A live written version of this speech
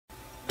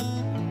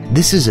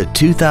This is a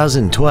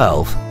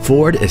 2012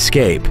 Ford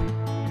Escape.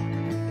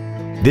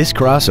 This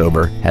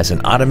crossover has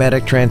an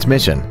automatic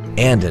transmission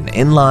and an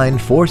inline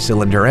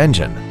 4-cylinder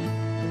engine.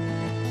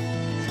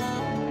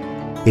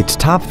 Its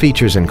top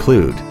features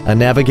include a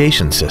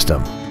navigation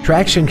system,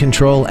 traction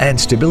control and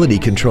stability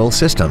control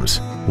systems,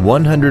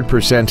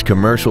 100%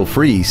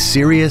 commercial-free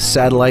Sirius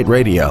satellite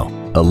radio,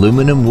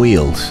 aluminum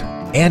wheels,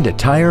 and a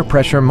tire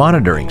pressure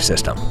monitoring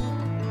system.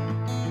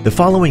 The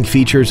following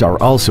features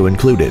are also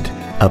included: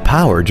 a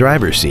power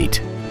driver's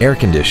seat, air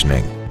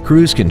conditioning,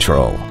 cruise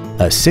control,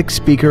 a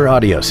 6-speaker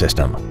audio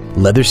system,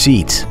 leather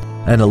seats,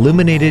 an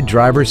illuminated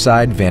driver's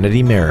side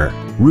vanity mirror,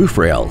 roof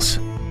rails,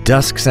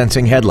 dusk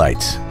sensing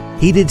headlights,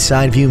 heated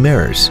side view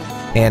mirrors,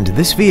 and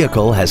this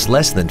vehicle has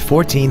less than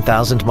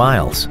 14,000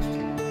 miles.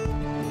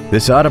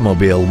 This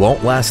automobile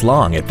won't last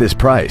long at this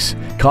price.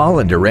 Call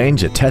and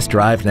arrange a test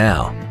drive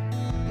now.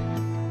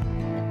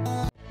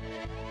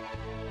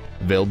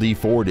 Velde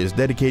Ford is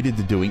dedicated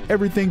to doing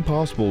everything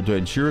possible to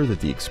ensure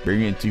that the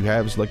experience you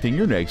have selecting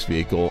your next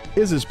vehicle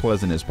is as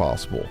pleasant as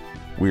possible.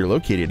 We are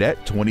located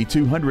at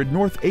 2200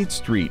 North 8th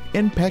Street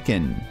in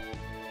Pekin.